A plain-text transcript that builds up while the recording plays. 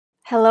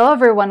Hello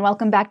everyone,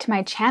 welcome back to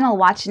my channel.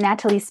 Watch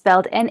Natalie,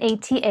 spelled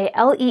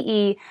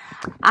N-A-T-A-L-E-E.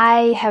 I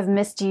have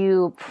missed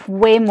you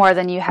way more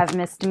than you have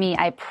missed me,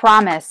 I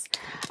promise.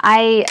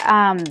 I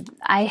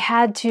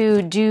had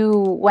to do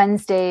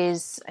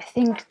Wednesdays, I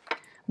think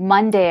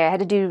Monday. I had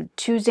to do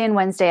Tuesday and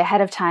Wednesday ahead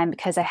of time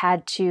because I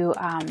had to,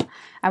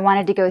 I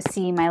wanted to go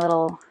see my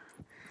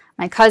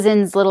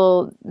cousin's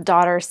little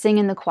daughter sing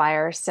in the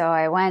choir. So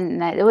I went,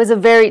 and it was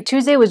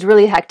Tuesday was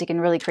really hectic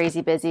and really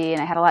crazy busy,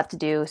 and I had a lot to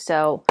do.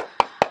 So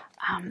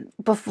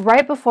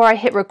right before I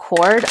hit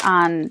record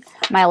on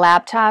my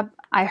laptop,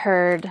 I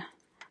heard,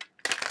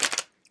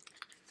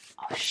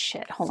 oh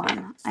shit, hold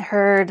on. I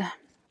heard,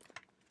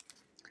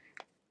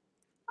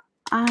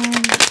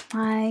 I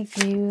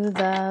like you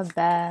the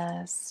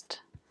best,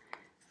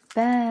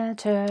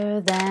 better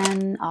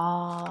than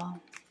all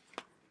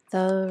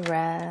the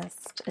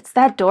rest. It's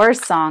that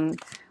Doors song.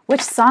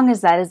 Which song is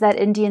that? Is that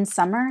Indian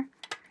Summer?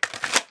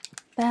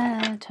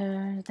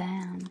 Better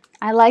than.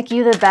 I like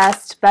you the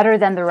best, better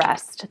than the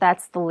rest.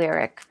 That's the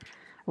lyric.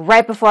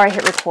 Right before I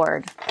hit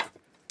record.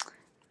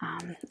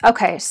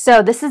 Okay,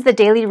 so this is the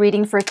daily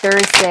reading for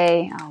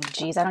Thursday. Oh,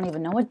 geez, I don't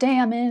even know what day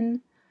I'm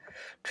in.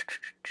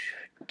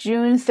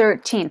 June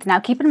 13th. Now,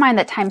 keep in mind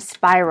that time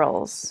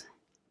spirals.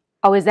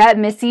 Oh, is that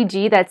Missy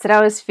G that said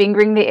I was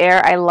fingering the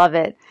air? I love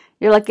it.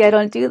 You're lucky I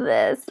don't do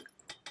this.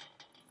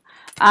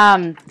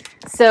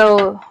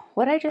 So,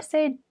 what did I just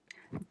say?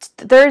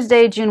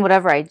 Thursday, June,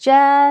 whatever I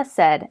just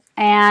said.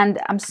 And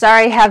I'm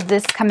sorry I have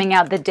this coming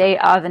out the day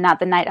of and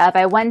not the night of.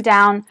 I went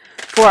down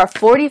for a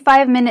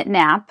 45-minute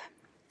nap.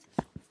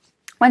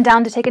 Went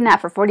down to take a nap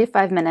for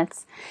 45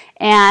 minutes.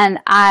 And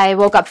I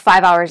woke up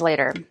 5 hours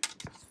later.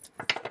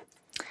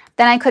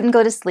 Then I couldn't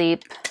go to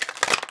sleep.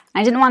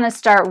 I didn't want to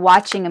start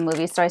watching a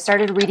movie, so I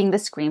started reading the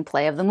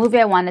screenplay of the movie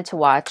I wanted to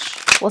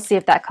watch. We'll see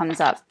if that comes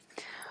up.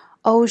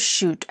 Oh,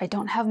 shoot. I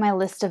don't have my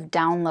list of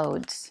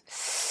downloads.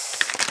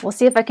 We'll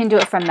see if I can do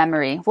it from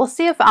memory. We'll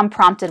see if I'm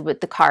prompted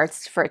with the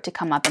cards for it to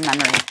come up in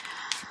memory.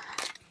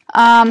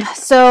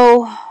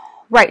 So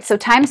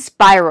time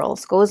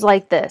spirals, goes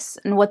like this.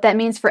 And what that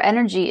means for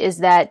energy is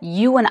that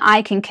you and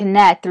I can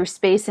connect through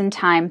space and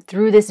time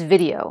through this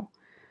video.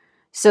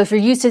 So if you're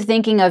used to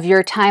thinking of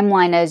your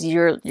timeline as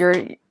you're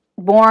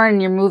born,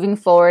 you're moving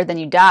forward, then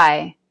you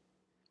die.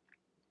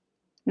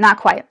 Not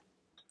quite.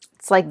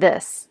 It's like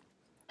this.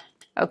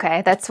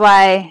 Okay, that's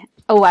why...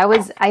 Oh,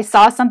 I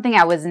saw something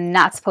I was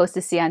not supposed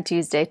to see on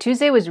Tuesday.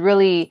 Tuesday was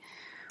really,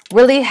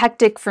 really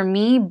hectic for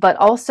me, but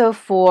also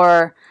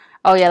for,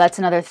 oh yeah, that's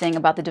another thing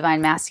about the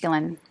Divine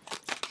Masculine.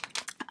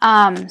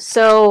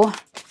 So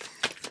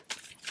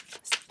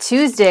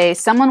Tuesday,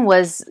 someone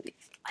was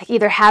like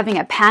either having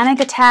a panic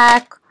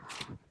attack,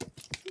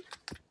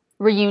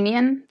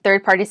 reunion,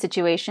 third-party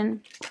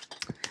situation,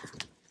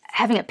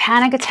 having a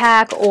panic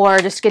attack, or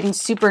just getting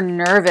super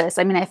nervous.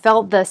 I mean, I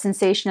felt the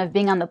sensation of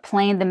being on the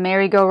plane, the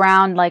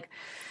merry-go-round, like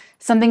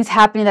something's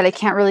happening that I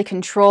can't really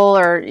control,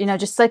 or, you know,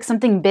 just like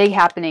something big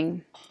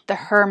happening. The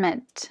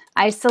Hermit,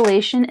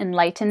 isolation,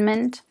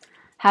 enlightenment,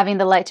 having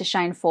the light to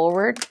shine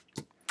forward.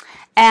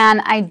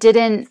 And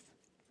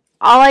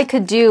all I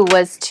could do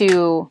was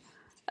to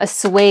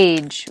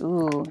assuage,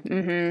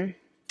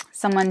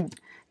 someone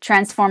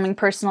transforming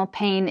personal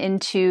pain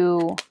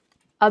into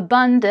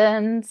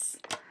abundance.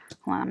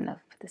 Hold on, I'm going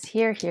to put this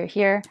here, here,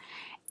 here.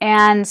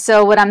 And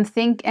so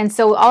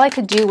all I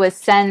could do was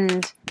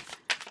send,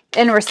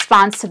 in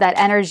response to that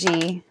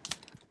energy,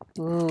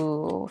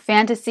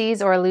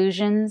 fantasies or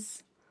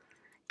illusions,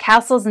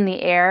 castles in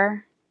the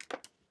air.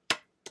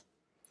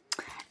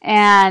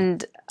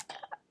 And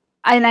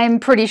I'm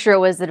pretty sure it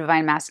was the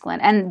Divine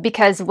Masculine. And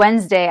because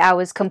Wednesday, I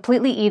was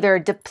completely either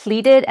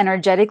depleted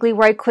energetically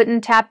where I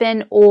couldn't tap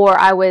in, or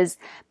I was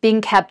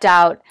being kept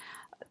out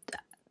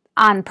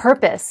on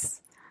purpose.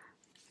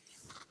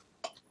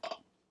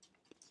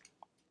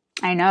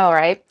 I know,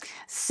 right?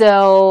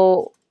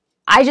 So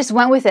I just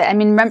went with it. I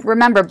mean,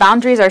 remember,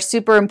 boundaries are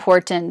super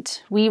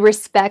important. We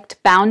respect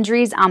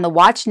boundaries on the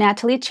Watch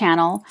Natalie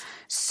channel.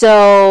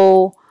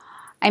 So,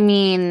 I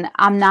mean,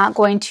 I'm not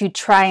going to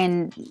try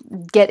and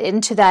get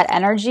into that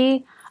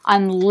energy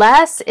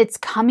unless it's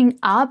coming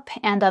up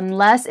and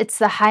unless it's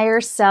the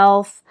higher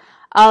self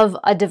of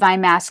a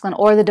Divine Masculine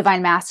or the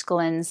Divine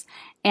Masculines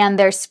and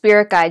their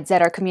spirit guides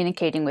that are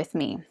communicating with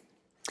me.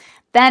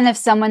 Then if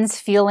someone's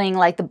feeling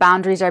like the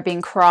boundaries are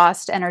being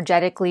crossed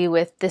energetically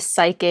with this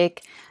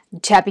psychic,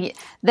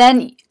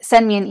 then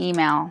send me an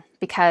email,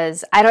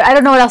 because I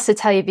don't know what else to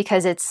tell you,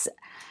 because it's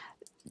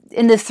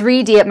in the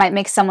 3D, it might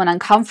make someone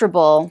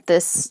uncomfortable,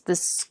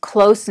 this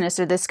closeness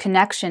or this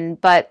connection,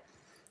 but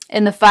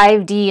in the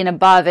 5D and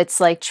above, it's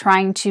like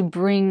trying to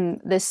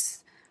bring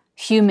this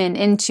human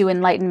into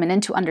enlightenment,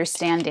 into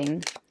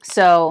understanding.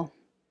 So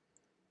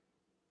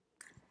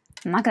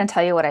I'm not going to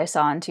tell you what I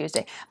saw on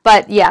Tuesday.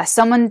 But yeah,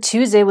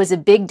 Tuesday was a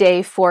big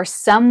day for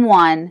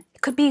someone.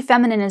 It could be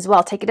feminine as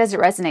well. Take it as it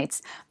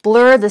resonates.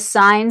 Blur the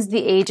signs,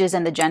 the ages,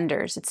 and the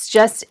genders. It's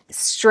just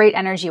straight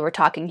energy we're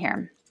talking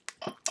here.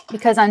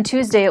 Because on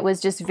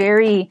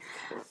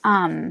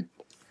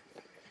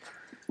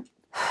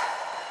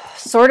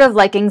sort of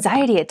like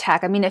anxiety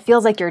attack. I mean, it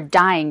feels like you're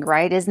dying,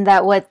 right? Isn't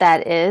that what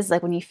that is?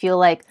 Like when you feel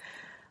like,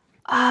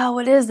 oh,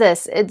 what is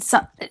this? It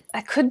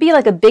could be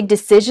like a big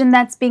decision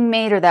that's being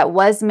made or that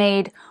was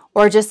made,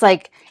 or just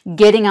like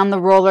getting on the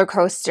roller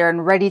coaster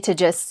and ready to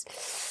just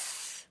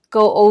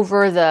go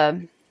over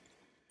the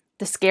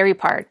scary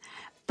part.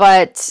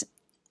 But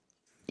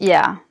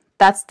yeah,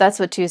 that's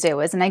what Tuesday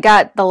was. And I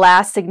got the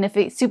last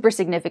super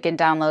significant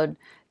download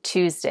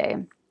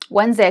Tuesday.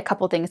 Wednesday, a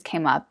couple things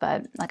came up,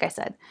 but like I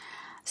said.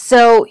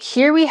 So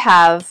here we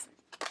have,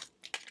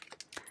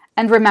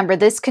 and remember,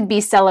 this could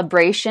be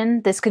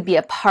celebration, this could be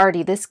a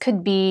party, this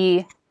could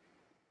be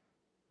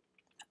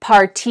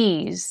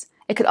parties.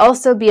 It could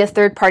also be a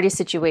third-party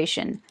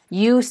situation.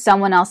 You,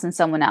 someone else, and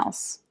someone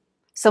else.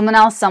 Someone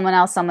else, someone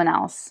else, someone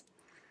else.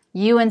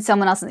 You and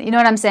someone else. You know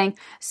what I'm saying?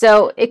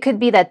 So it could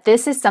be that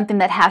this is something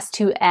that has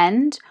to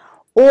end,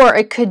 or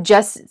it could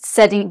just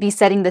be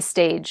setting the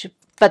stage.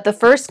 But the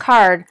first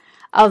card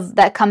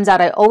that comes out,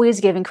 I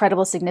always give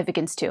incredible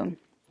significance to.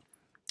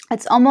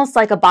 It's almost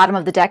like a bottom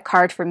of the deck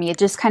card for me. It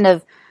just kind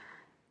of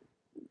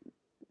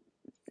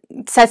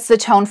sets the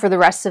tone for the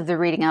rest of the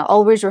reading. I'll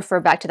always refer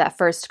back to that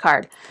first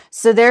card.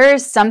 So there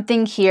is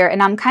something here,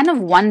 and I'm kind of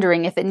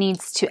wondering if it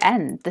needs to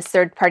end, this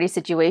third-party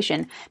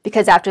situation,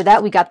 because after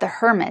that we got the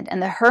Hermit,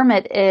 and the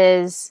Hermit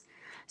is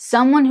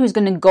someone who's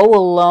going to go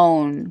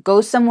alone,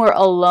 go somewhere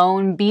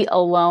alone, be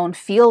alone,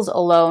 feels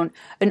alone,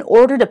 in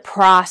order to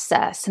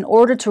process, in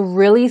order to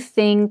really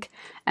think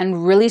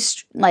and really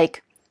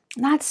like,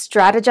 not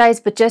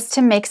strategize, but just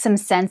to make some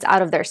sense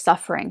out of their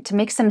suffering, to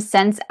make some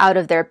sense out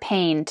of their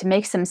pain, to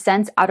make some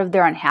sense out of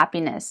their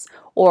unhappiness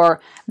or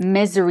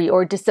misery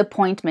or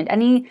disappointment.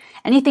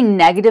 Anything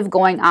negative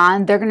going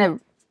on, they're going to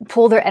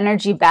pull their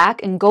energy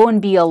back and go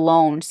and be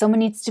alone. Someone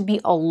needs to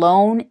be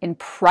alone in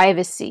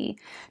privacy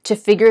to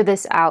figure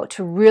this out,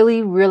 to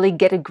really, really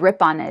get a grip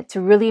on it,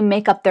 to really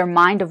make up their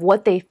mind of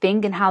what they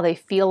think and how they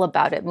feel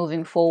about it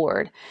moving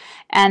forward.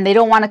 And they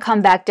don't want to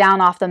come back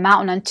down off the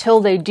mountain until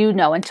they do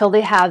know, until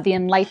they have the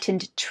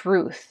enlightened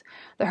truth.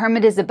 The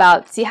Hermit is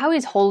about, see how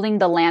he's holding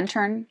the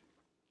lantern?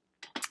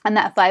 And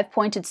that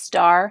 5-pointed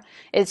star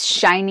is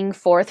shining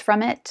forth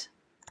from it.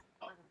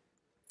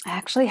 I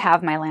actually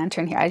have my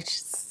lantern here.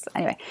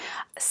 Anyway,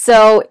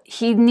 so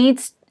he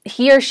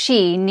or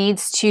she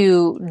needs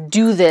to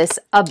do this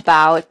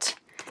about,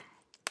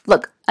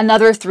 look,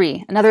 another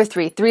three,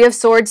 3 of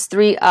Swords,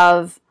 3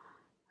 of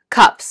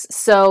Cups.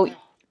 So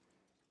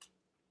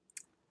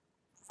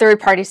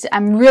third party,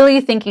 I'm really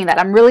thinking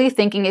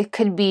it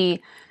could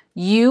be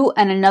you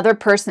and another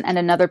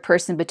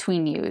person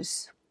between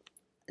yous.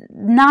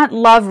 Not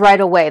love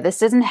right away. This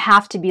doesn't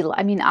have to be,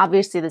 I mean,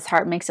 obviously this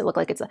heart makes it look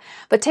like it's,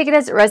 but take it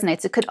as it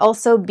resonates. It could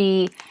also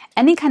be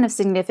any kind of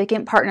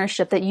significant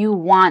partnership that you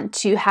want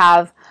to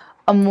have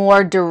a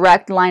more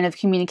direct line of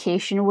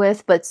communication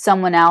with, but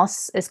someone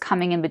else is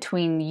coming in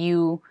between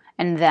you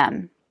and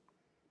them.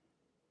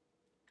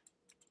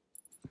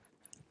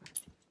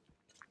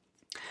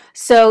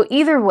 So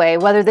either way,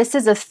 whether this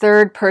is a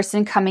third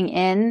person coming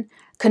in,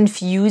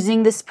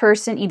 confusing this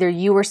person, either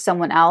you or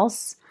someone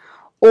else,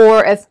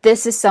 or if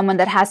this is someone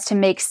that has to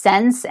make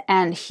sense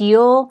and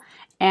heal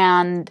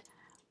and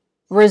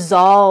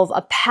resolve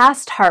a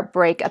past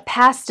heartbreak, a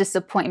past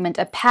disappointment,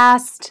 a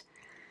past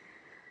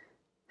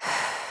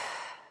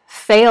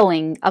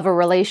failing of a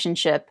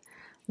relationship,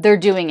 they're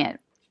doing it.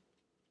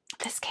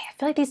 I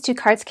feel like these 2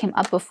 cards came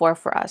up before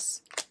for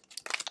us.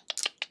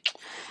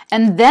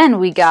 And then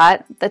we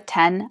got the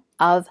 10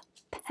 of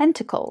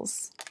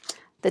Pentacles.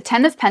 The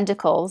 10 of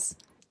Pentacles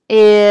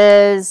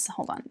is,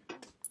 hold on.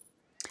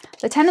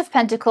 The 10 of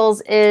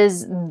Pentacles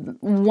is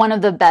one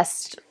of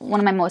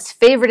my most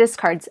favoriteest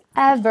cards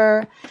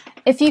ever.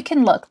 If you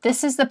can look,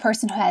 this is the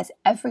person who has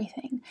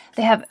everything.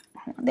 They have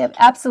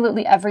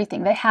absolutely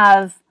everything. They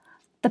have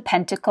the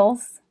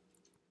Pentacles.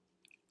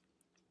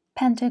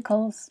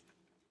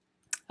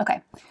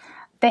 Okay.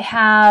 They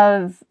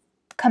have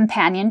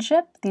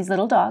companionship, these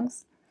little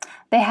dogs.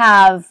 They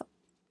have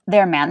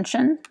their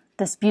mansion,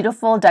 this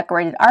beautiful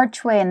decorated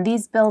archway and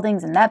these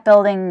buildings and that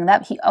building,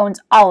 that he owns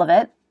all of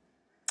it.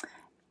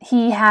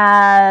 He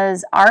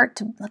has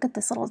art. Look at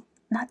this little,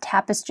 not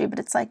tapestry, but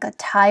it's like a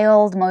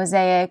tiled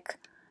mosaic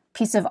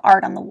piece of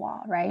art on the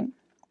wall, right?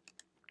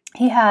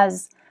 He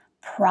has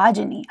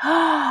progeny.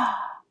 I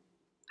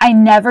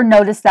never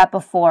noticed that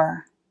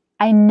before.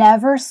 I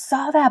never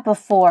saw that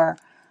before.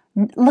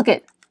 Look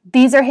at,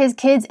 these are his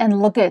kids,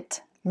 and look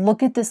at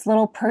this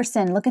little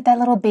person. Look at that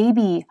little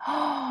baby.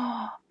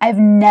 I've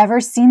never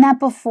seen that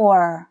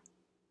before.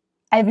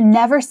 I've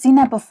never seen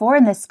that before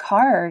in this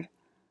card.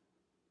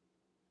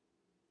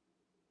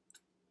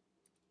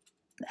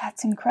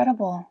 That's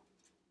incredible.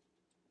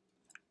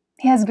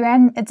 He has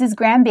it's his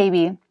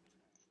grandbaby.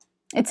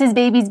 It's his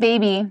baby's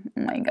baby.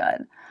 Oh my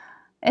God.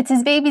 It's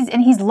his baby's,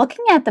 and he's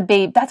looking at the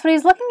babe. That's what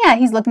he's looking at.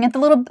 He's looking at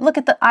look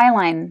at the eye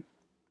line.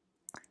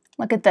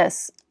 Look at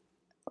this.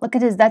 Look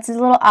at that's his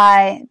little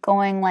eye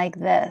going like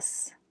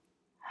this.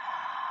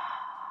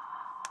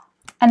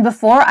 And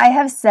before, I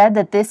have said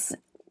that this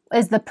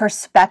is the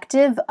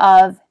perspective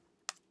of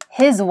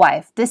his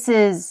wife. This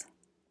is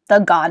the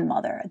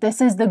godmother.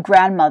 This is the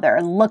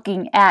grandmother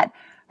looking at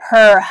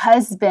her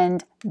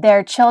husband,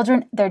 their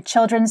children, their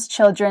children's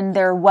children,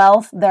 their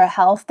wealth, their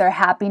health, their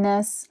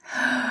happiness.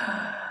 Damn.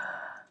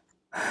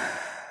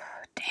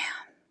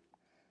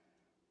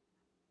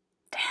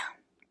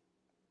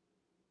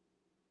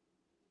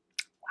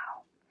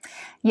 Wow.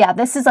 Yeah,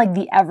 this is like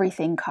the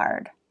everything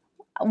card.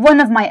 One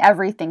of my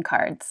everything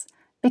cards,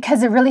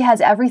 because it really has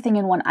everything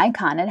in one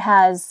icon. It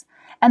has,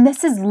 and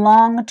this is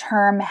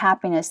long-term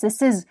happiness.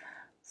 This is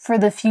for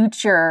the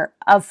future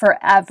of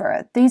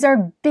forever. These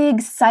are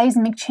big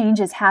seismic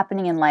changes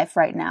happening in life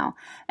right now,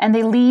 and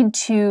they lead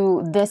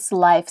to this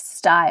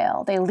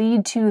lifestyle. They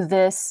lead to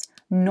this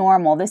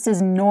normal. This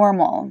is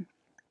normal.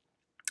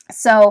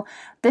 So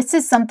this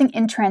is something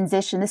in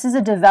transition. This is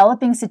a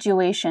developing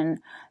situation.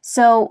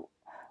 So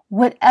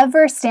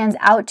whatever stands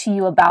out to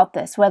you about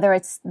this, whether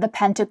it's the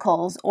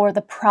pentacles or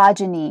the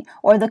progeny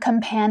or the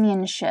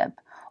companionship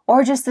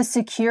or just the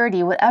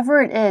security,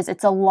 whatever it is,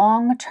 it's a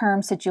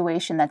long-term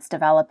situation that's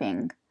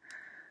developing.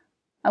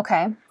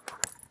 Okay.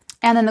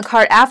 And then the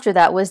card after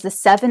that was the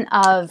Seven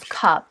of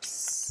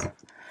Cups.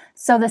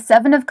 So the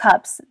Seven of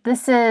Cups,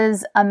 this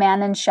is a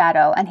man in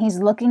shadow, and he's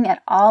looking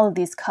at all of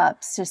these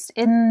cups just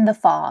in the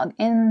fog,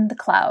 in the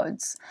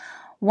clouds.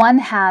 One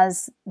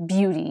has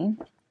beauty.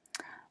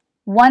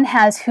 One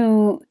has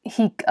a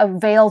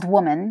veiled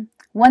woman.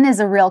 One is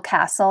a real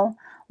castle.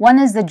 One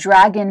is the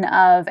dragon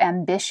of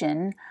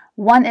ambition.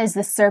 One is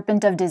the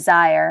serpent of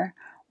desire.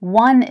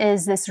 One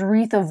is this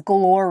wreath of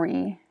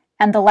glory.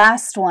 And the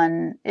last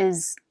one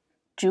is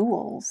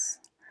jewels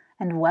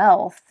and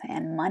wealth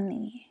and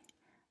money.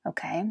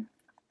 Okay?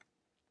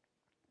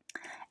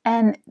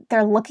 And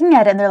they're looking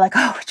at it and they're like,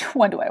 oh, which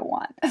one do I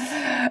want?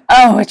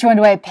 Oh, which one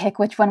do I pick?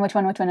 Which one?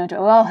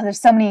 Oh,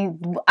 there's so many.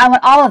 I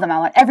want all of them. I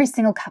want every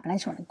single cup. And I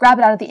just want to grab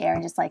it out of the air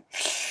and just like,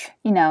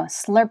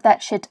 slurp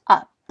that shit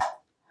up.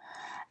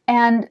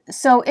 And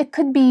so it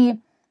could be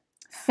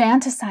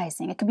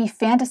fantasizing. It could be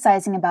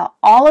fantasizing about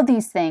all of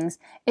these things.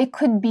 It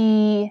could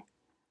be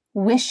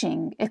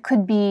wishing. It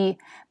could be,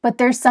 but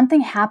there's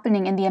something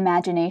happening in the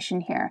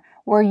imagination here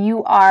where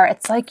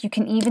it's like you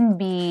can even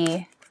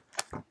be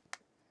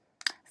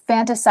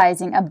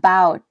fantasizing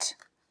about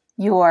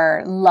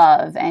your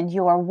love and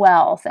your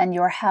wealth and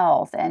your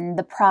health and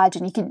the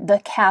progeny,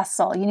 the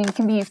castle. You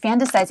can be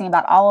fantasizing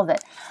about all of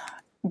it.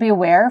 Be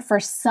aware, for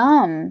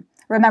some,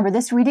 remember,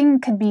 this reading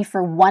could be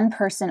for one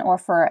person or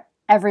for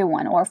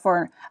everyone or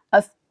for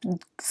a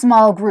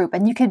small group,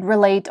 and you could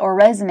relate or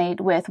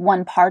resonate with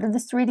one part of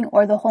this reading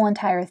or the whole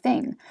entire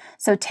thing.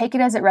 So take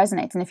it as it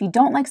resonates. And if you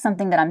don't like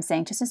something that I'm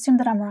saying, just assume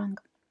that I'm wrong.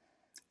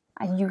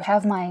 You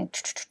have my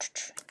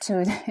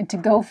to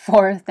go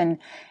forth and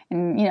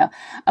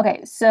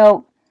Okay,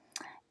 so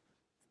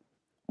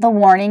the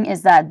warning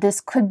is that this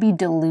could be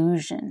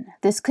delusion.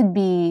 This could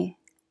be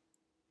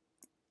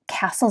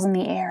castles in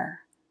the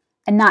air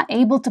and not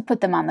able to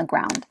put them on the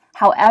ground.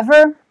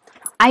 However,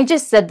 I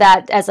just said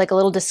that as like a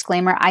little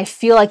disclaimer. I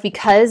feel like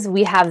because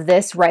we have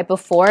this right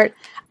before it,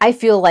 I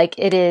feel like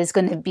it is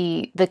going to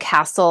be the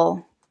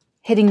castle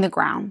hitting the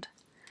ground.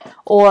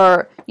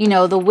 Or,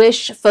 the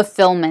wish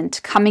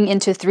fulfillment coming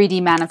into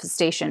 3D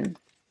manifestation.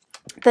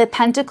 The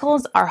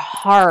pentacles are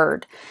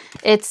hard.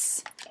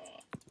 It's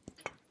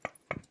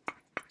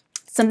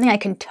something I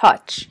can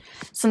touch,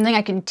 something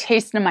I can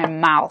taste in my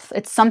mouth.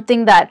 It's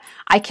something that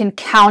I can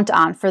count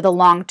on for the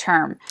long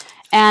term.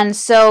 And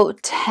so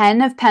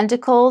 10 of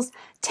Pentacles,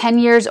 10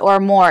 years or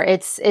more,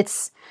 it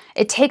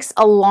takes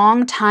a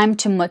long time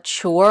to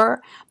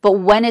mature, but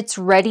when it's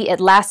ready,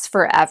 it lasts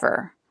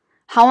forever.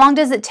 How long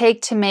does it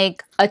take to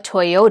make a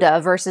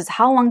Toyota versus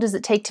how long does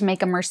it take to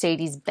make a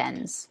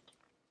Mercedes-Benz?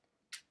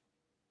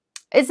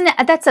 Isn't it?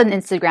 That's an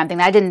Instagram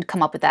thing. I didn't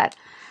come up with that.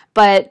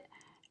 But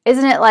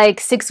isn't it like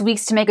 6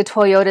 weeks to make a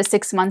Toyota,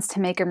 6 months to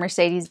make a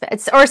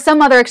Mercedes-Benz, or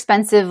some other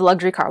expensive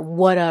luxury car,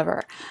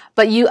 whatever.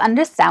 But you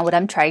understand what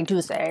I'm trying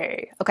to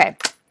say. Okay.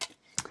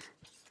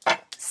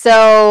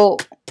 So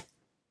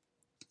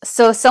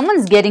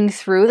someone's getting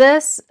through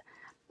this.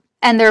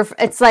 And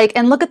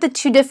and look at the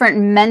two different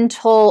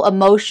mental,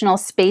 emotional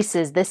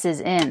spaces this is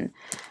in.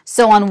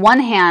 So on one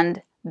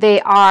hand,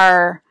 they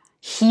are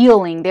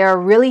healing. They are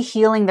really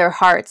healing their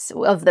hearts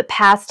of the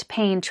past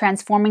pain,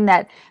 transforming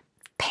that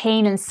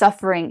pain and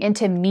suffering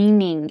into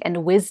meaning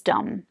and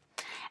wisdom.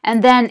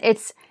 And then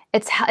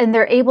and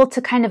they're able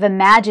to kind of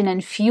imagine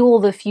and fuel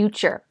the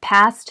future,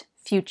 past,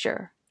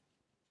 future,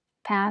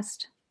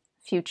 past,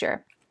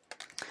 future.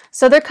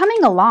 So they're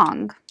coming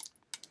along.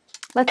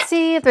 Let's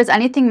see if there's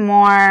anything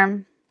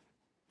more.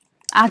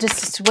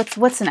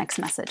 What's the next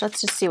message? Let's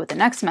just see what the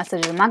next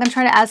message is. I'm not going to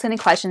try to ask any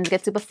questions,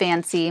 get super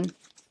fancy.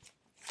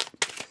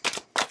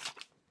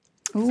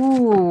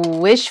 Ooh,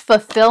 wish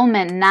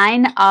fulfillment,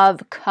 9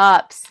 of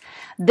Cups.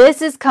 This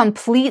is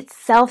complete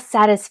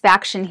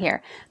self-satisfaction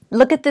here.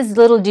 Look at this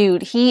little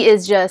dude. He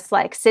is just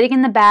like sitting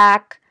in the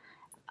back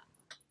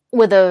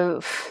with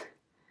a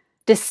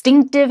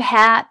distinctive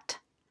hat.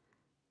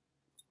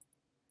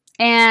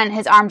 And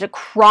his arms are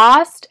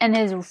crossed and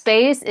his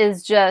face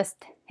is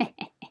just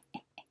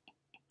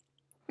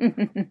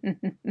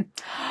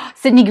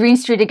Sydney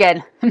Greenstreet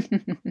again.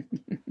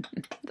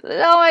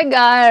 Oh my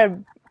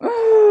God.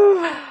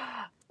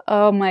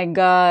 Oh my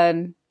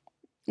God.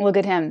 Look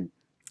at him.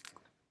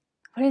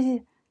 What is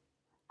he?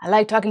 I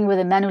like talking with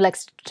a man who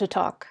likes to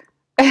talk.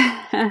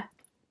 It's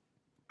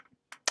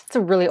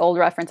a really old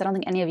reference. I don't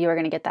think any of you are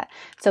going to get that.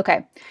 It's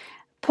okay.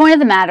 Point of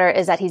the matter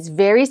is that he's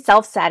very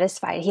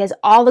self-satisfied. He has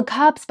all the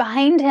cups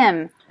behind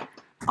him.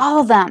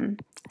 All of them.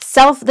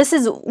 This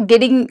is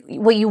getting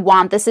what you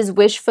want. This is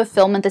wish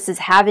fulfillment. This is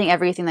having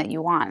everything that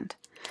you want.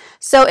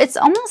 So it's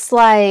almost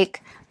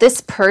like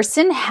this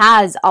person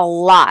has a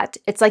lot.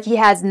 It's like he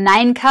has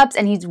 9 cups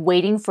and he's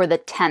waiting for the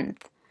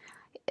 10th.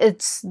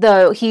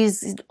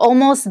 He's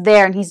almost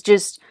there and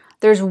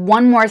there's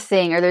one more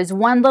thing, or there's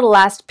one little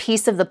last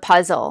piece of the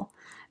puzzle,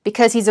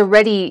 because he's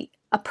already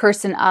a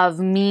person of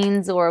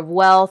means or of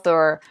wealth,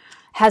 or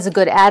has a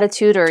good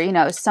attitude, or,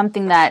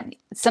 something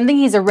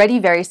he's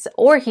already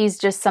or he's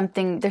just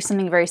there's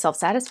something very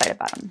self-satisfied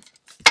about him.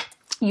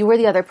 You were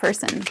the other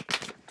person.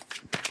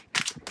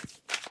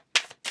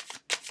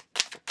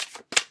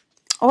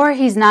 Or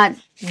he's not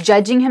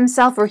judging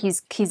himself, or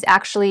he's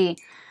actually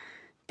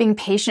being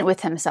patient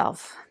with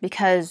himself,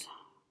 because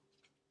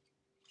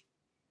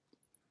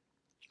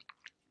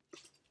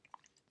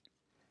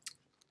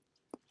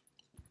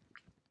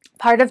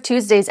part of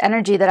Tuesday's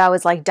energy that I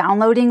was like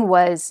downloading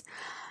was,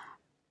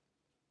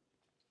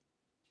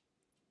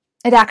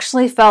 it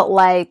actually felt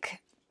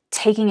like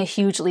taking a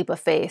huge leap of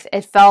faith.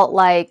 It felt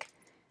like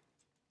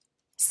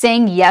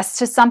saying yes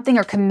to something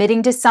or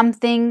committing to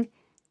something.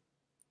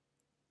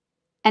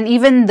 And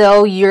even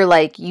though you're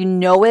like,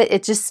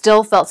 it just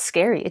still felt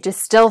scary. It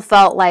just still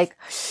felt like,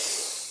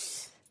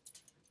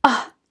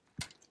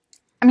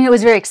 it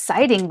was very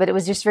exciting, but it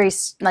was just very,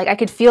 like, I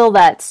could feel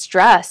that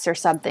stress or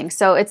something.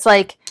 So it's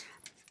like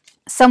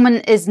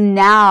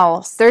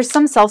there's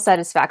some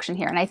self-satisfaction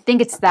here. And I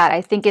think it's that.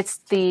 I think it's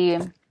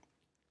maybe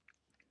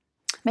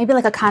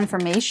like a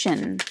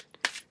confirmation.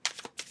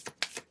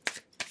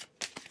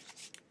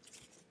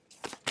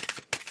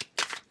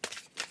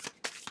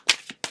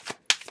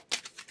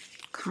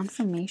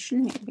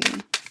 Confirmation, maybe.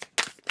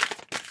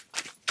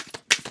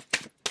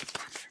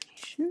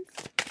 Confirmation?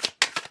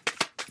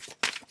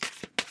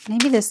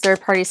 Maybe this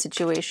third-party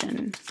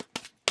situation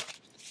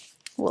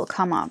will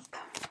come up.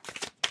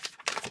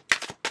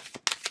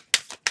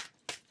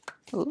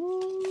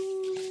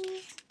 Ooh.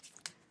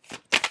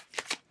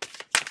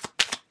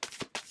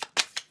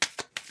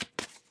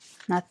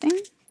 Nothing?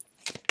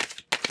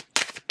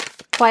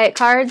 Quiet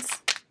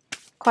cards?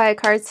 Quiet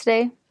cards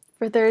today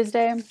for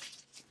Thursday?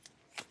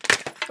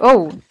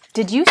 Oh,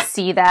 did you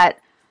see that?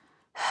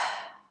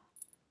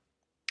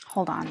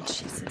 Hold on,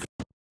 Jesus.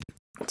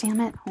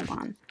 Damn it, hold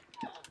on.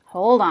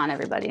 Hold on,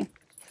 everybody.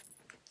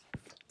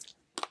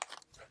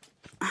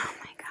 Oh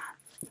my God.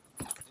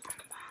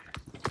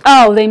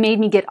 Oh, they made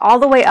me get all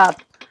the way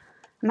up.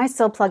 Am I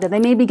still plugged in? They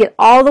made me get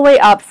all the way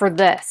up for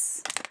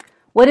this.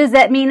 What does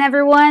that mean,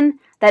 everyone?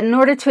 That in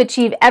order to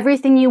achieve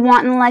everything you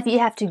want in life, you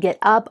have to get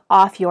up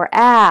off your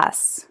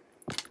ass.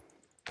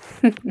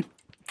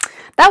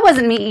 That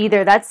wasn't me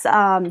either. That's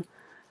A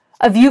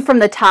View from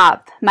the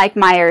Top. Mike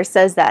Myers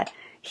says that.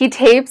 He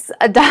tapes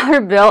a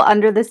dollar bill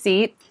under the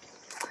seat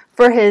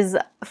for his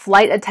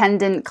flight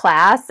attendant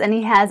class, and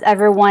he has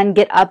everyone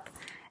get up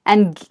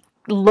and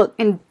look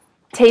and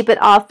tape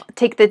it off,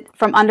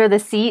 from under the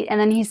seat, and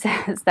then he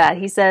says that.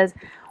 He says,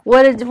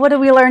 what did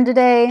we learn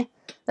today?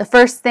 The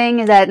first thing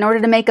is that in order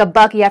to make a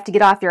buck, you have to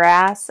get off your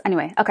ass.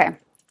 Anyway, okay.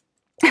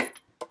 It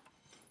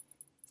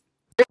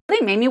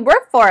really made me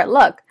work for it.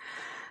 Look.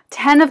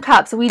 10 of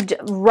Cups.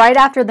 Right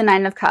after the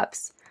 9 of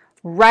Cups.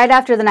 Right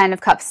after the 9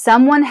 of Cups.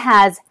 Someone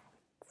has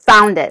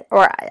found it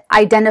or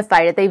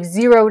identified it. They've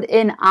zeroed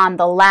in on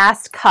the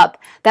last cup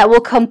that will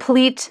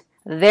complete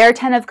their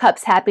 10 of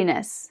Cups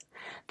happiness.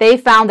 They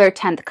found their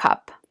 10th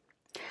cup.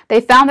 They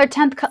found their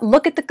 10th cup.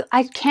 Look at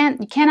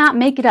you cannot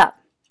make it up.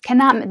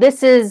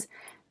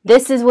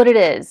 This is what it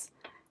is.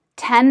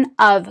 10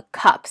 of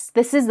Cups.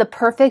 This is the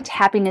perfect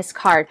happiness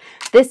card.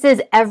 This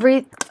is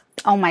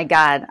oh my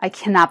God, I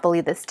cannot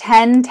believe this.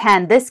 10,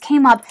 10. This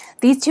came up,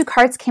 these two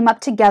cards came up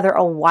together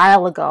a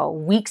while ago,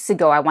 weeks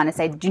ago, I want to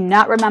say. I do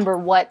not remember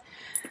what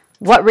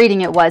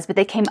reading it was, but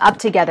they came up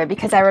together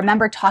because I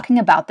remember talking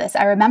about this.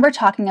 I remember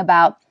talking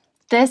about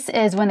this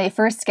is when they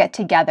first get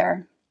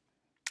together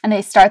and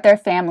they start their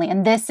family,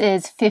 and this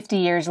is 50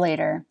 years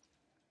later.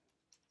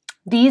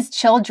 These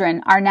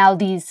children are now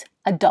these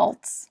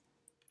adults,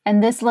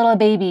 and this little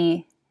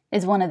baby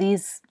is one of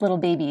these little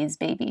babies'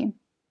 baby.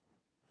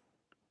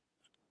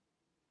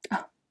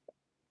 Oh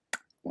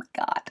my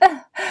God.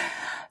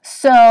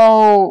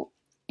 So,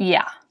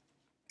 yeah.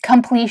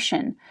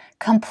 Completion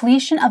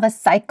of a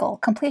cycle,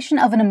 completion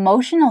of an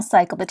emotional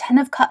cycle. The 10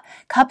 of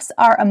Cups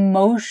are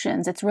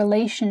emotions, it's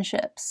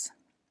relationships.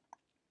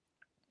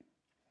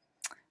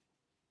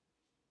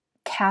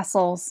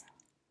 Castles.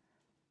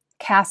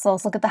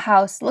 Look at the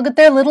house. Look at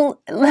their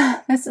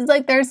this is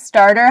like their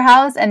starter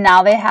house, and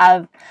now they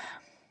have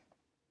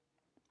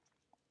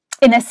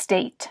an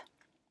estate.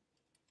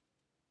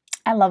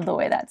 I love the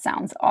way that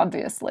sounds,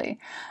 obviously.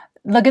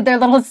 Look at their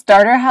little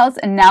starter house,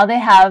 and now they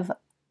have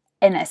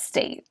an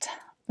estate.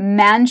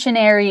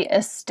 Mansionary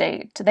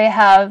estate. They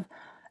have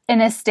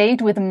an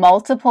estate with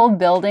multiple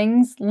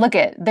buildings.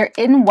 They're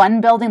in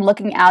one building,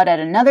 looking out at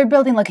another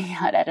building, looking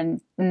out at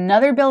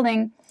another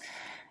building.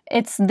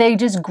 They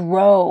just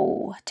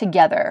grow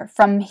together.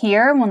 From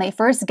here, when they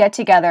first get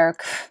together,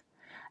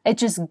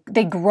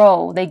 they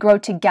grow. They grow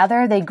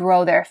together. They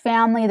grow their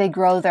family. They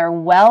grow their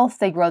wealth.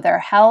 They grow their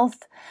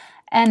health.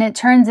 And it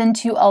turns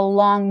into a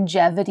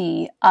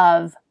longevity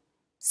of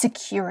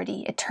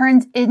security. It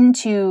turns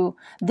into,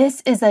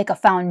 this is like a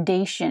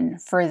foundation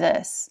for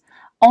this.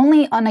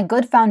 Only on a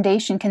good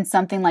foundation can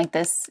something like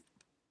this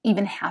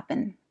even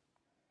happen.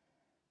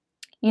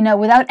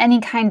 Without any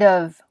kind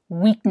of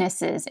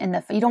weaknesses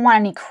you don't want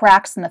any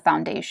cracks in the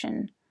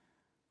foundation.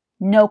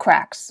 No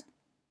cracks.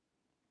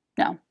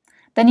 No.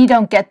 Then you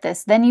don't get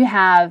this. Then you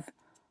have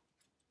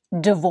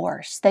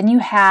divorce. Then you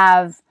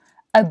have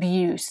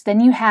abuse. Then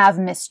you have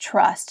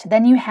mistrust.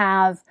 Then you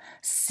have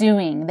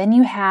suing. Then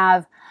you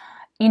have,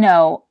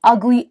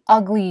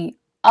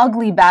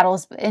 ugly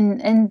battles.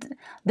 And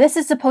this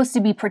is supposed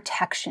to be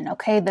protection,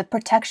 okay? The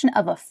protection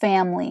of a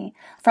family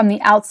from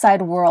the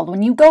outside world.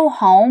 When you go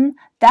home,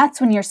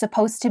 that's when you're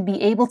supposed to be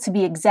able to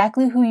be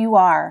exactly who you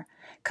are.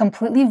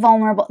 Completely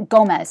vulnerable.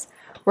 Gomez.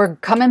 We're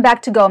coming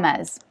back to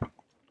Gomez.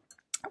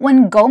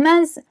 When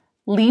Gomez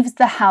leaves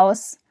the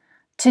house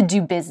to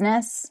do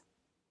business,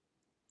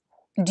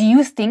 do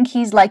you think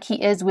he's like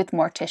he is with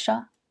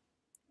Morticia?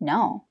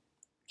 No.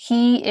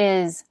 He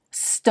is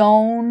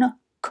stone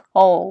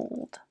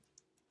cold.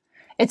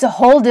 It's a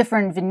whole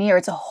different veneer.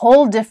 It's a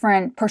whole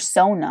different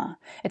persona.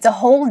 It's a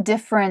whole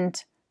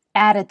different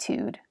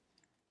attitude.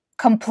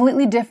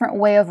 Completely different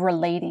way of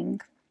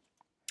relating.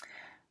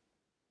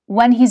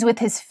 When he's with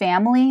his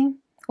family,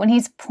 when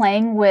he's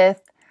playing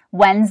with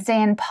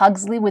Wednesday and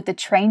Pugsley with the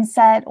train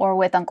set, or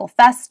with Uncle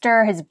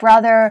Fester, his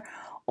brother,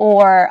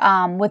 or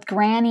with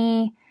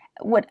Granny,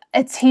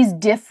 he's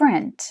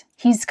different.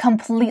 He's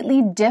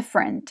completely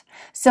different.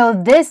 So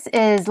this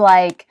is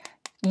like,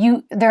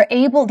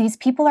 these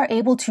people are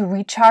able to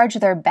recharge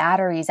their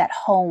batteries at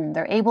home.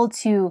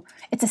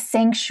 It's a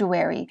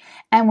sanctuary.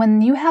 And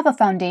when you have a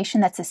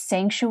foundation that's a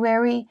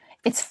sanctuary,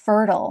 it's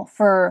fertile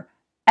for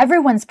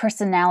everyone's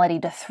personality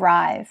to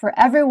thrive, for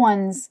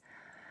everyone's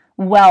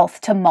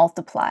wealth to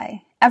multiply.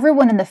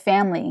 Everyone in the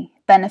family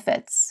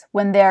benefits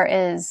when there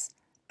is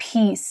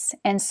peace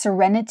and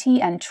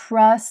serenity and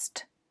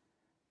trust,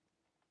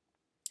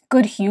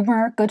 good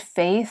humor, good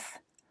faith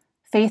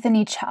in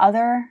each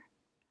other,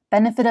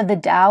 benefit of the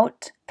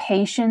doubt,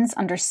 patience,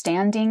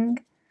 understanding.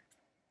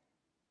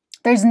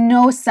 There's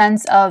no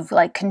sense of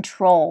like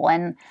control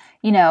and,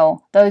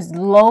 those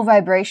low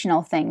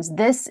vibrational things.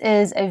 This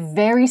is a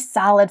very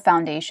solid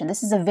foundation.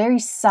 This is a very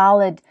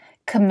solid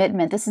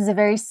commitment. This is a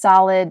very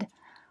solid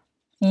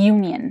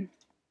union.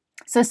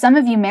 So some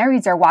of you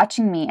marrieds are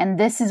watching me, and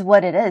this is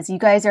what it is. You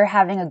guys are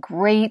having a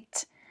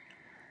great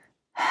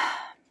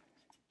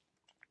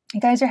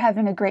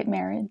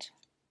marriage.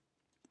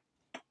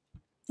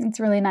 It's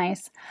really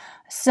nice.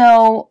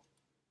 So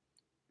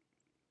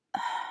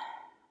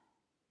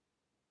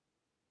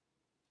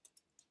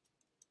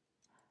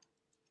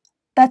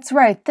that's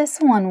right. This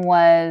one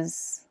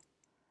was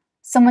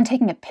someone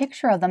taking a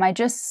picture of them. I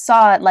just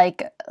saw it,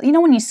 like,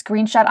 when you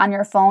screenshot on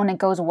your phone, it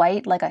goes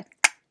white.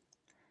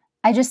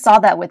 I just saw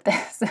that with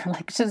this.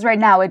 Like, just right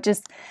now, it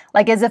just,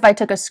 like, as if I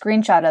took a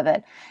screenshot of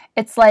it.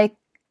 It's like,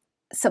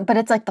 but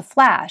it's like the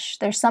flash.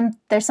 There's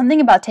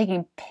something about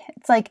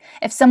it's like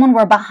if someone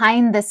were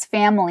behind this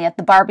family at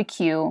the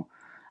barbecue,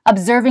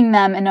 observing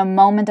them in a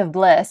moment of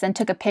bliss and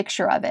took a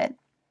picture of it.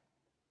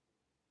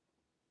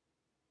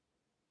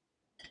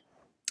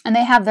 And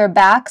they have their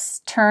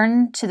backs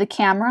turned to the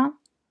camera,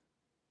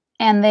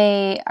 and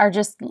they are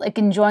just like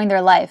enjoying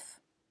their life.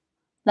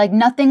 Like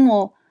nothing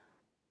will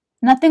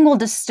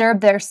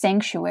disturb their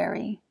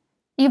sanctuary.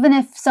 Even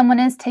if someone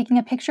is taking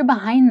a picture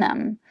behind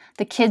them,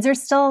 the kids are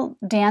still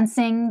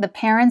dancing, the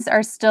parents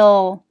are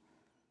still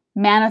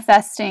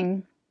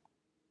manifesting.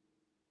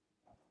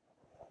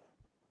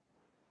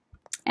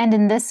 And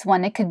in this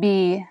one, it could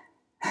be,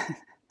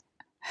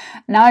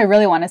 now I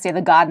really want to say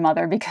the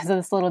godmother because of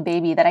this little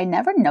baby that I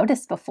never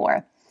noticed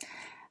before.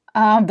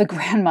 The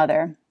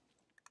grandmother.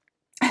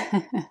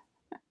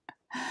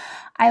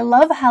 I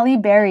love Halle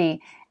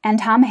Berry and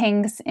Tom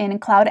Hanks in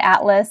Cloud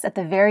Atlas at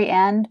the very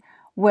end,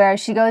 where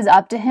she goes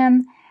up to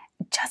him,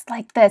 just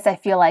like this, I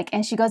feel like.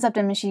 And she goes up to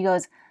him and she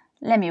goes,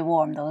 "Let me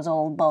warm those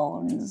old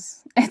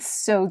bones." It's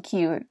so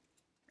cute.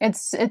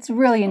 It's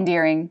really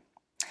endearing.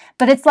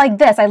 But it's like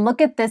this. I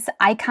look at this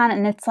icon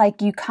and it's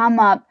like you come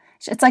up.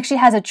 It's like she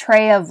has a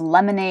tray of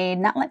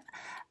lemonade.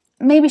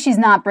 Maybe she's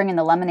not bringing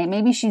the lemonade.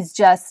 Maybe she's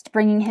just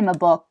bringing him a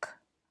book.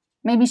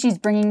 Maybe she's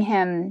bringing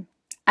him,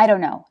 I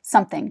don't know,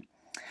 something.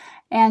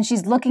 And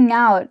she's looking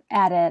out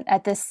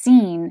at this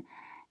scene,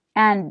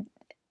 and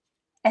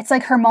it's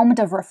like her moment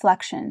of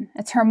reflection.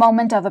 It's her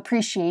moment of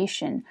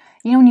appreciation.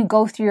 When you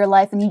go through your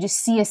life and you just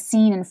see a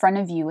scene in front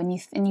of you and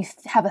you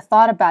have a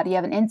thought about it, you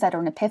have an insight or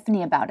an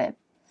epiphany about it.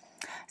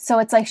 So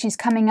it's like she's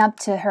coming up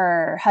to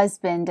her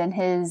husband and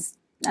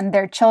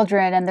their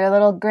children and their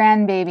little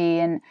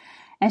grandbaby,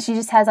 and she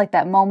just has like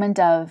that moment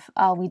of,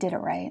 oh, we did it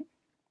right.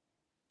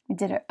 We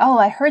did it. Oh,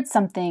 I heard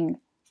something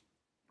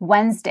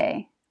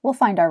Wednesday. We'll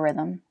find our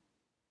rhythm.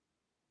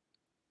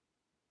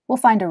 We'll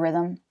find a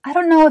rhythm. I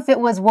don't know if it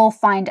was we'll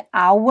find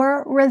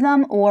our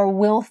rhythm or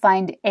we'll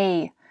find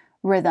a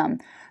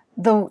rhythm.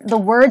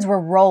 The words were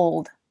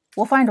rolled.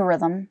 We'll find a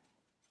rhythm.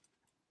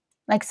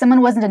 Like someone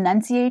wasn't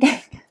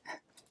enunciating.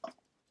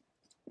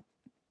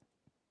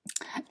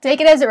 Take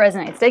it as it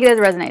resonates. Take it as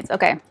it resonates.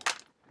 Okay.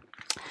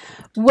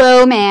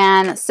 Whoa,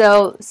 man.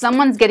 So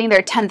someone's getting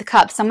their 10th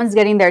cup. Someone's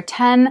getting their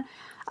 10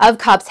 of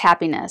cups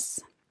happiness.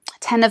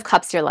 10 of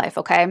cups your life,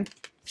 okay?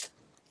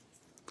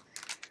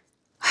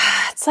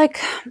 It's like,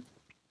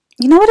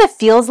 you know what it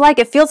feels like?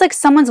 It feels like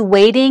someone's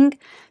waiting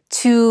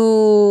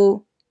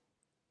to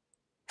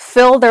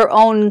fill their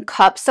own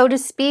cup, so to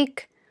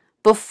speak,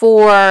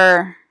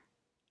 before...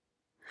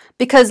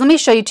 Because let me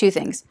show you two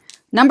things.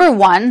 Number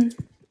one,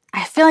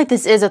 I feel like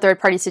this is a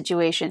third-party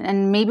situation,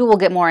 and maybe we'll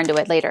get more into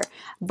it later.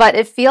 But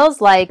it feels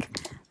like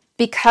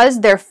because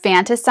they're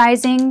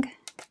fantasizing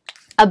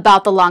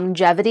about the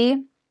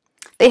longevity,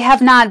 they have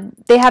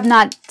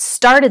not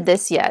started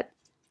this yet.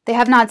 They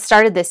have not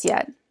started this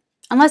yet.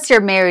 Unless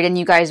you're married and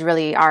you guys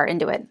really are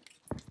into it.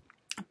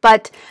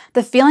 But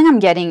the feeling I'm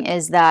getting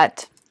is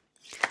that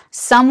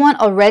someone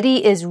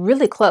already is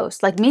really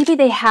close. Like maybe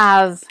they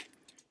have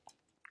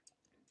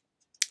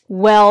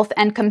wealth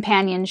and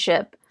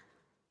companionship,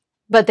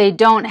 but they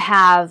don't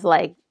have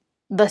like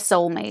the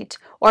soulmate.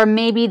 Or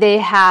maybe they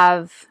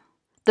have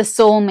the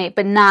soulmate,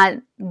 but not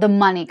the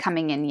money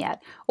coming in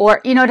yet.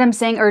 Or, you know what I'm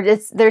saying? Or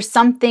there's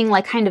something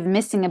like kind of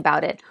missing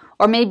about it.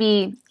 Or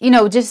maybe, you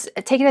know, just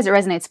take it as it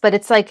resonates. But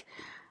it's like,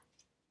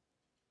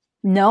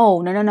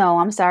 no,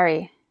 I'm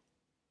sorry.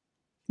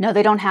 No,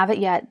 they don't have it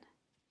yet.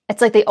 It's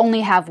like they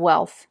only have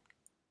wealth.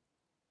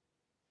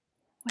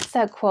 What's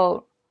that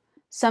quote?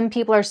 Some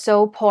people are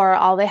so poor,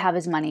 all they have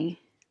is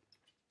money.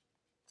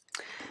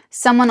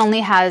 Someone only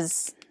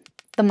has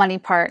the money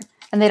part,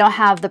 and they don't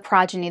have the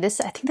progeny. I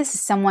think this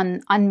is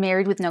someone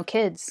unmarried with no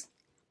kids.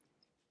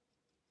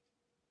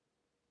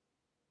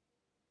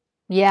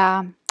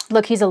 Yeah,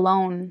 look, he's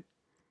alone.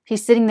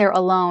 He's sitting there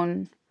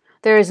alone.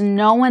 There is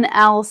no one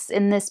else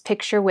in this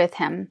picture with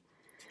him.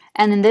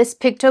 And in this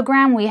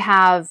pictogram, we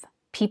have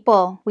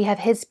people. We have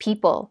his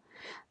people.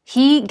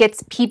 He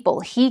gets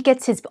people. He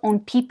gets his own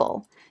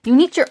people. You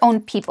need your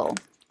own people.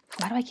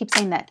 Why do I keep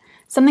saying that?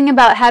 Something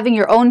about having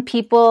your own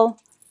people,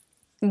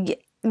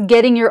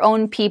 getting your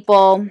own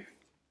people,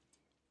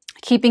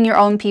 keeping your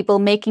own people,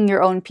 making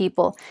your own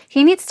people.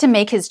 He needs to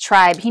make his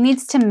tribe. He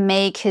needs to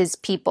make his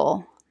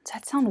people. Does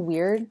that sound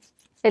weird?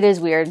 It is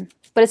weird,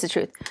 but it's the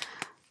truth.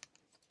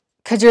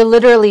 Because you're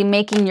literally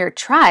making your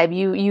tribe.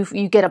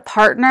 You get a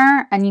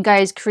partner and you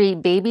guys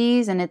create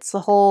babies and it's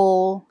the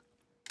whole...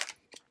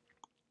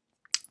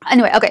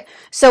 Anyway, okay.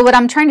 So what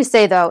I'm trying to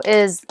say though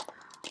is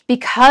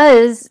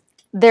because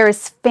there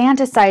is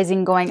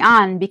fantasizing going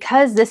on,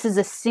 because this is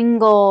a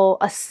singular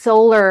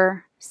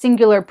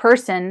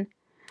person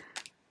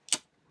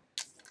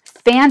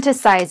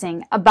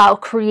fantasizing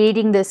about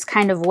creating this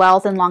kind of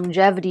wealth and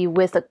longevity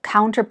with a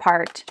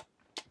counterpart,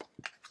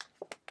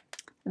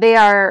 they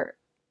are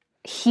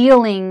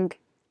healing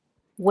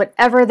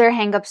whatever their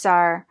hangups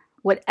are,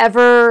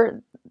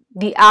 whatever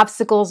the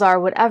obstacles are,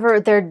 whatever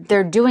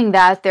they're doing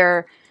that,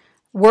 they're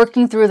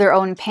working through their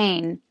own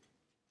pain.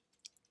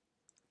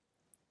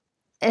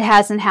 It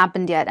hasn't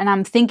happened yet. And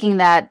I'm thinking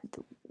that,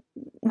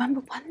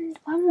 remember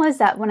when was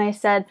that when I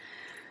said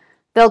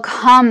they'll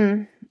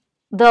come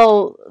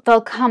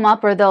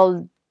up,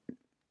 or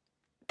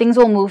things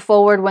will move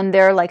forward when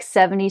they're like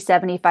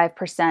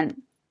 70-75%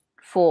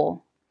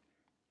 full.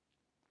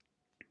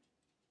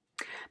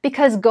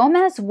 Because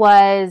Gomez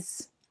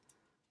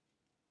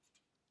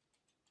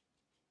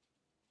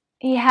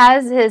he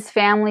has his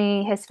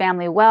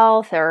family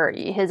wealth, or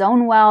his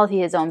own wealth,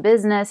 his own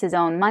business, his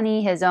own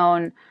money, his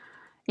own,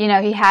 you know,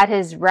 he had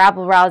his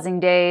rabble-rousing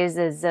days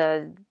as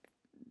a,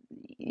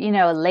 you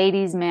know, a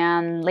ladies'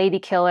 man, lady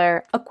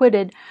killer,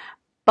 acquitted.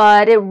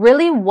 But it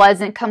really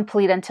wasn't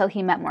complete until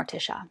he met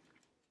Morticia.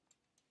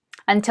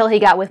 Until he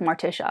got with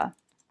Morticia.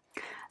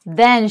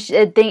 Then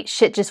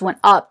shit just went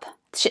up.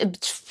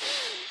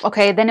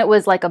 Okay, then it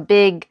was like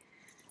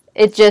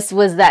it just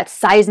was that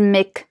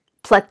seismic,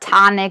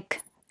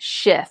 platonic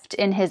shift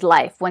in his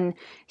life when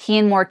he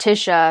and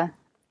Morticia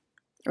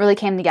really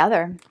came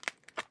together.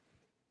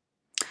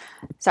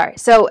 Sorry.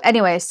 So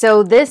anyway,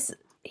 so this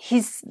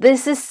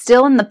is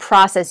still in the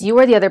process. You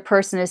or the other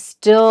person is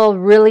still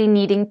really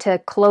needing to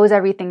close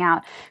everything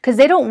out because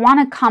they don't want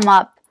to come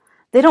up.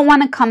 They don't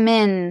want to come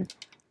in.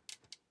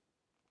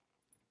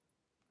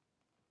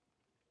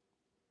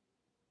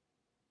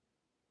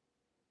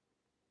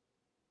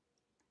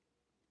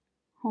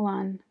 Hold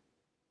on.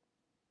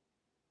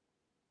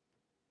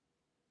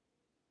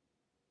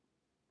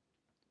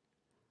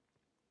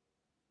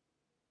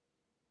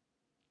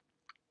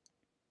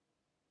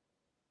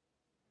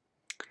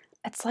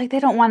 It's like they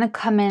don't want to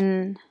come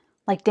in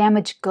like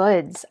damaged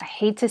goods. I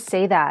hate to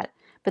say that,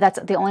 but that's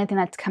the only thing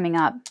that's coming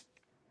up.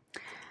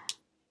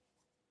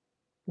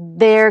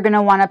 They're going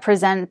to want to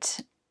present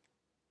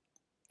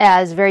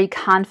as very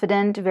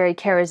confident, very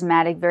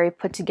charismatic, very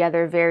put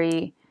together,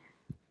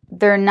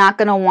 they're not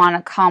going to want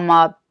to come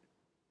up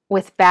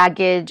with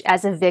baggage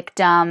as a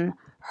victim,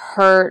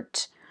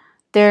 hurt.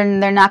 They're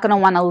not going to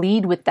want to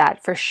lead with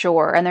that for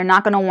sure. And they're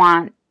not going to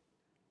want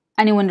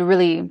anyone to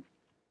really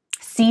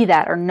see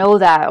that or know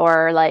that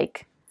or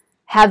like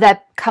have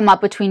that come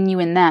up between you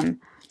and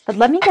them. But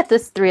let me get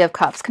this Three of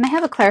Cups. Can I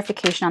have a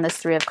clarification on this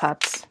Three of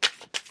Cups?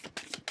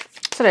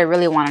 That's what I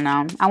really want to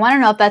know. I want to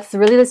know if that's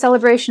really the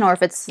celebration or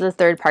if it's the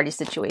third party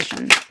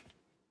situation.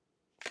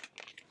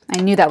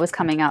 I knew that was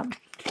coming up.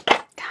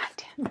 God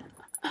damn it.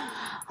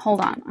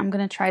 Hold on. I'm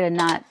going to try to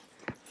not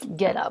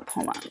get up.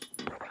 Hold on.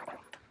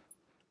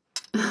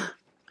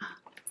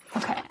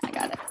 Okay, I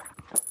got it.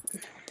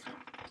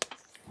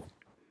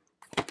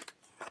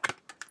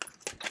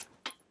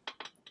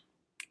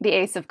 The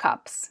Ace of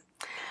Cups.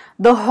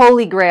 The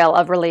holy grail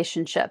of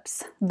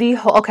relationships.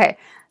 Okay,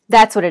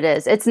 that's what it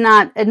is. It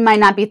might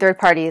not be third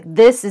party.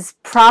 This is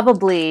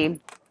probably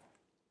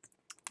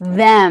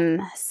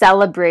them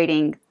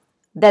celebrating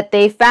that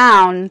they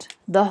found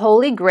the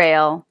holy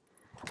grail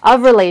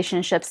of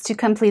relationships to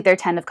complete their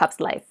 10 of Cups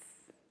life.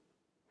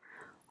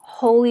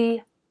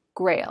 Holy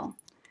grail.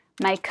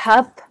 My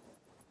cup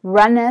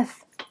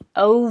runneth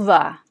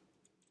over.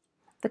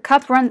 The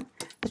cup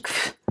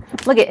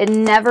look, it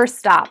never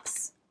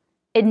stops.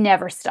 It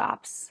never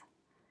stops.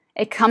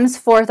 It comes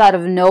forth out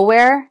of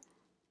nowhere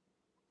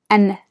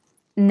and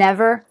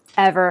never,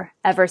 ever,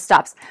 ever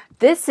stops.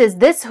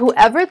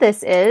 Whoever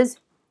this is,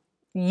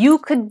 you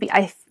could be,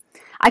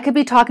 I could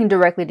be talking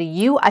directly to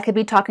you. I could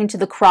be talking to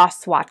the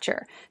cross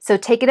watcher. So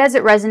take it as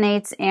it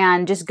resonates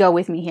and just go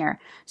with me here.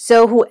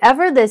 So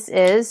whoever this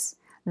is,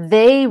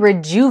 they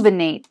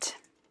rejuvenate.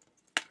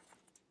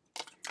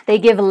 They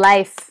give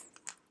life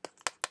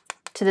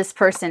to this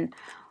person.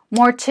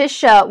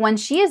 Morticia, when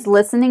she is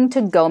listening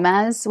to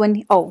Gomez,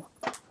 hold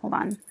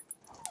on.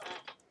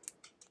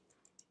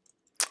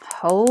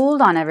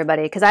 Hold on,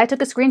 everybody, because I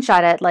took a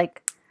screenshot at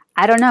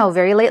I don't know,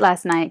 very late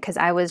last night because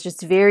I was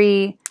just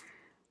very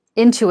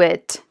into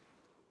it.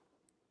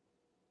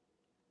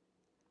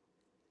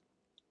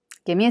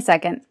 Give me a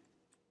second.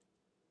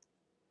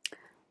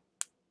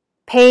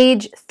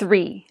 Page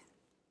 3.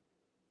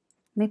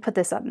 Let me put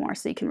this up more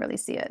so you can really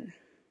see it.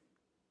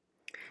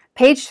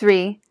 Page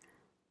 3,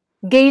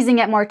 gazing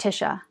at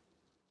Morticia.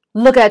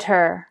 Look at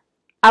her.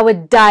 I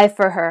would die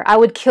for her. I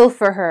would kill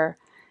for her.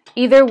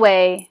 Either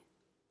way,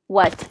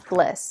 what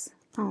bliss.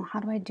 Oh, how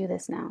do I do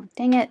this now?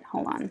 Dang it.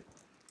 Hold on.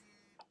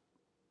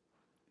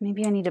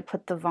 Maybe I need to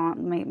put the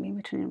maybe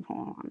between,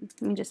 hold on.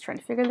 Let me just try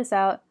to figure this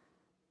out.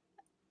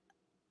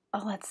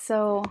 Oh, that's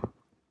so,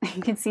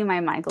 you can see my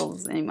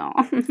Michaels email.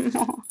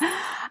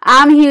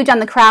 I'm huge on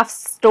the craft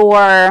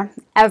store,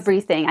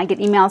 everything. I get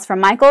emails from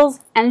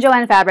Michaels and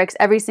Joanne Fabrics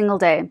every single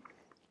day.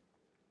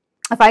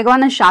 If I go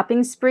on a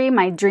shopping spree,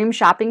 my dream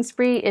shopping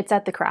spree, it's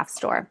at the craft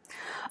store.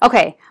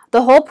 Okay,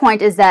 the whole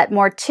point is that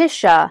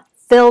Morticia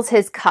fills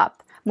his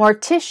cup.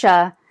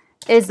 Morticia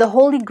is the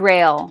holy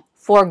grail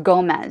for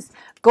Gomez.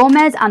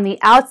 Gomez on the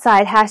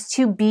outside has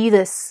to be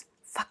this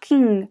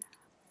fucking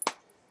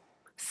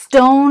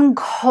stone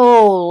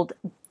cold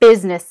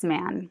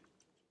businessman.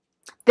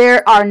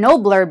 There are no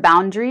blurred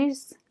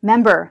boundaries.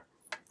 Remember,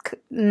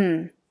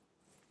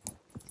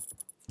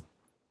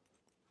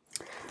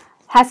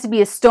 has to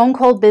be a stone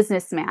cold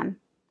businessman.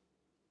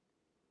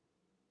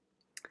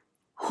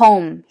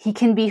 Home. He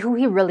can be who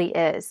he really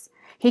is.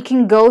 He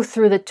can go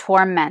through the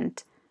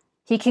torment.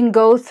 He can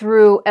go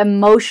through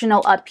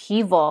emotional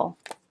upheaval.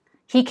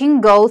 He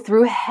can go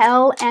through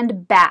hell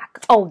and back.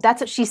 Oh,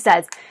 that's what she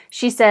says.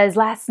 She says,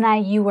 last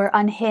night you were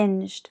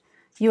unhinged.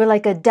 You were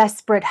like a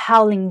desperate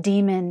howling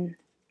demon.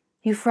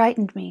 You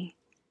frightened me.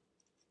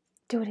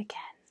 Do it again.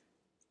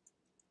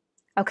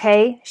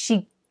 Okay?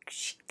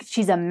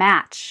 She's a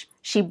match.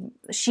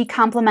 She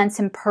compliments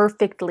him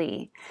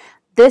perfectly.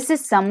 This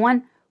is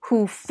someone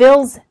who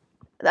fills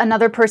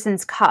another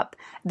person's cup.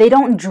 They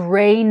don't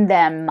drain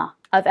them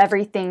of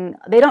everything.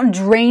 They don't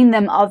drain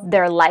them of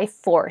their life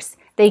force.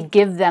 They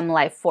give them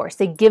life force.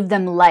 They give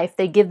them life.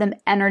 They give them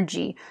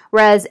energy.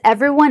 Whereas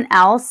everyone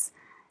else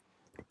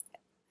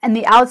in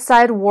the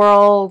outside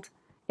world,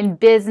 in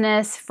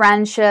business,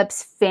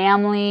 friendships,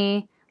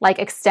 family, like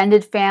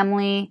extended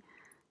family,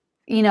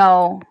 you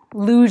know,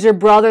 lose your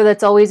brother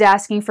that's always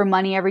asking for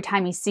money every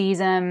time he sees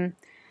him,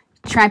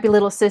 trampy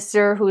little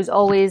sister who's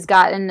always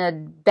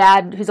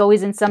who's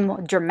always in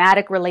some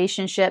dramatic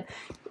relationship,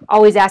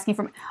 always asking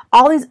for,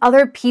 all these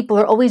other people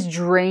are always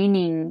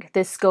draining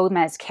this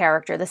Gomez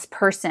character, this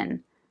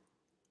person.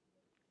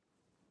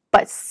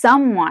 But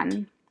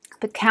someone,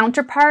 the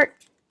counterpart,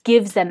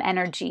 gives them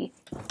energy,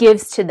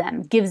 gives to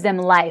them, gives them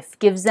life,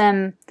 gives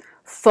them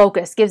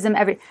focus, gives them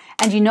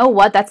and you know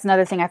what? That's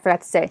another thing I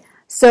forgot to say.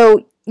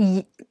 So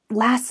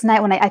last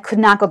night when I could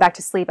not go back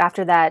to sleep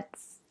after that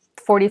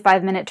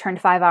 45-minute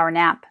turned 5-hour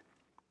nap.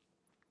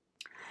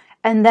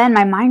 And then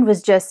my mind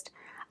was just,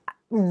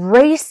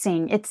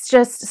 racing. It's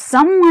just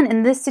someone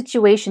in this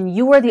situation,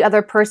 you or the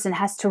other person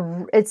has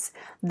to,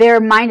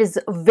 their mind is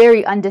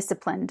very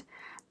undisciplined.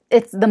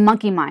 It's the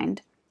monkey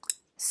mind.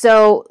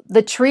 So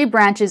the tree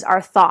branches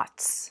are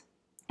thoughts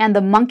and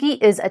the monkey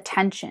is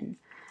attention.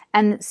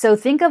 And so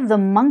think of the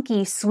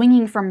monkey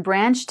swinging from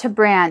branch to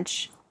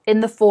branch in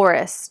the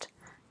forest,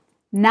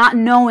 not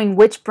knowing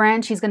which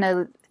branch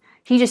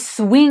he just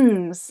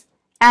swings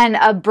and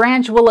a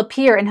branch will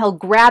appear and he'll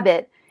grab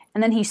it.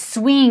 And then he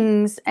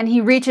swings and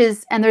he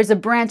reaches and there's a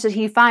branch that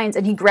he finds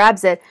and he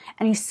grabs it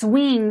and he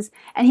swings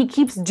and he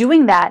keeps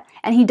doing that.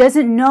 And he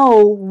doesn't know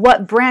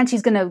what branch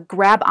he's going to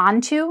grab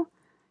onto.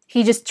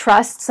 He just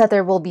trusts that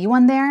there will be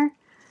one there.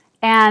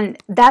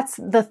 And that's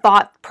the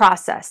thought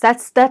process.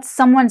 That's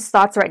someone's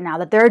thoughts right now,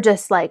 that they're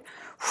just like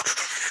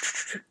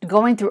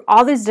going through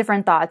all these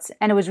different thoughts.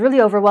 And it was really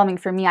overwhelming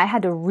for me. I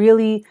had to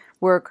really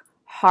work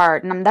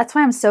hard. And that's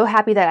why I'm so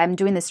happy that I'm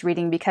doing this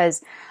reading,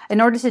 because in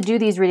order to do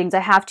these readings,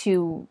 I have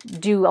to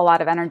do a lot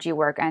of energy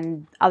work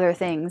and other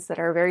things that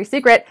are very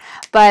secret.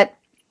 But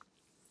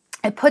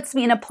it puts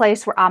me in a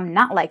place where I'm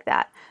not like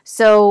that.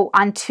 So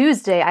on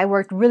Tuesday, I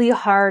worked really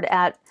hard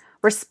at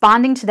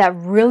responding to that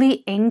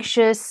really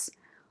anxious,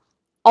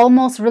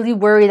 almost really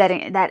worried,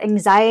 that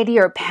anxiety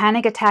or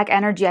panic attack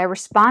energy. I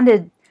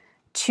responded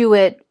to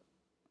it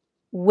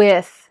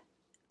with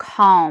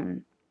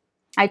calm.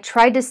 I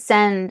tried to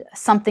send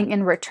something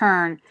in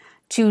return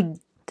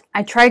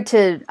I tried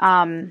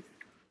to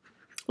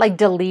like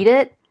delete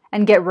it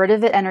and get rid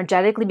of it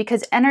energetically,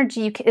 because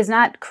energy is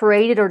not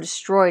created or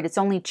destroyed. It's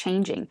only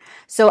changing.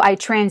 So I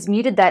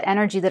transmuted that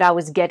energy that I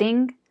was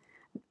getting,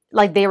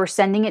 like they were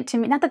sending it to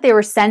me. Not that they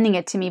were sending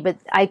it to me, but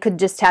I could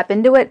just tap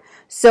into it.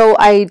 So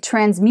I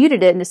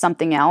transmuted it into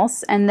something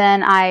else. And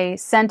then I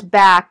sent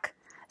back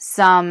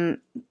some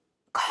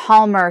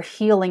calmer,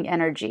 healing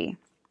energy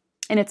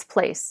in its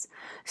place.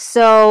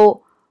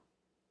 So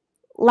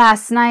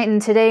last night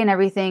and today and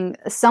everything,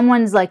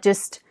 someone's like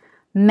just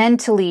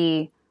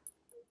mentally,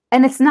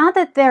 and it's not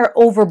that they're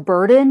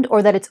overburdened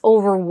or that it's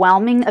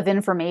overwhelming of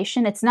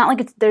information. It's not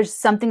like there's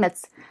something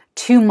that's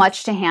too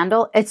much to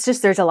handle. It's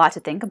just there's a lot to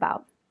think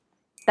about.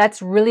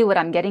 That's really what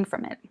I'm getting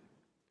from it.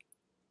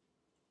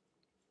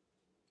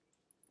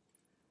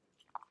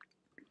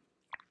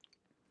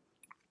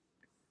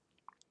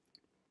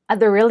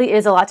 There really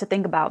is a lot to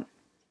think about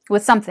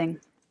with something.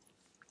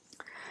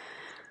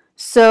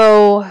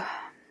 So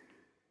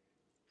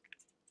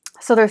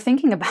they're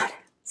thinking about it.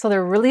 So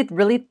they're really,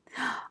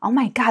 oh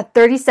my God,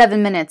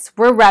 37 minutes.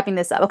 We're wrapping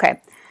this up. Okay.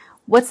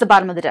 What's the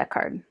bottom of the deck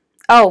card?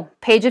 Oh,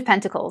 Page of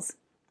Pentacles.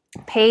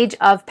 Page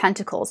of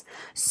Pentacles.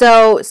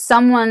 So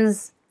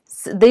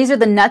these are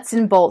the nuts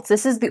and bolts.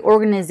 This is the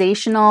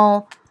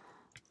organizational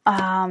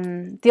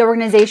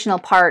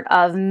part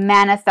of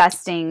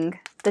manifesting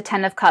the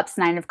 10 of Cups,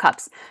 9 of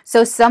Cups.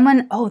 So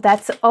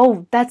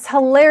that's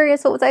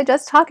hilarious. What was I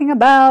just talking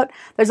about?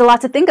 There's a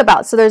lot to think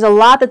about. So there's a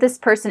lot that this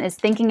person is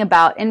thinking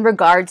about in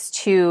regards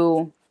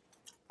to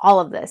all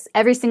of this.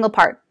 Every single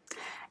part.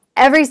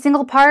 Every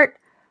single part,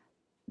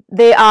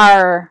 they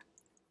are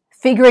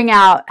figuring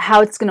out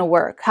how it's going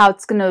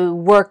to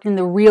work in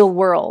the real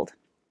world.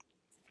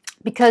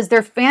 Because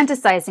they're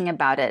fantasizing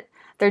about it.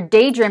 They're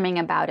daydreaming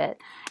about it.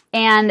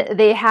 And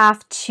they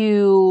have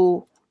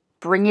to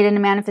bring it into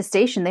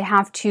manifestation. They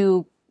have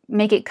to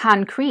make it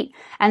concrete.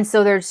 And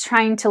so they're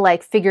trying to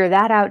like figure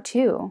that out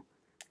too.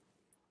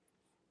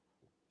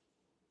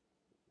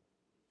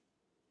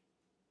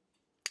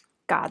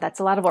 God, that's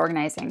a lot of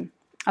organizing.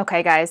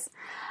 Okay, guys.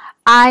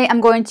 I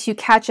am going to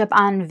catch up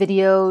on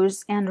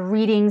videos and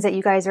readings that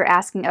you guys are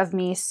asking of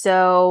me.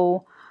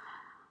 So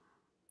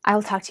I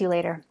will talk to you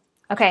later.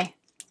 Okay.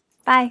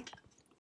 Bye.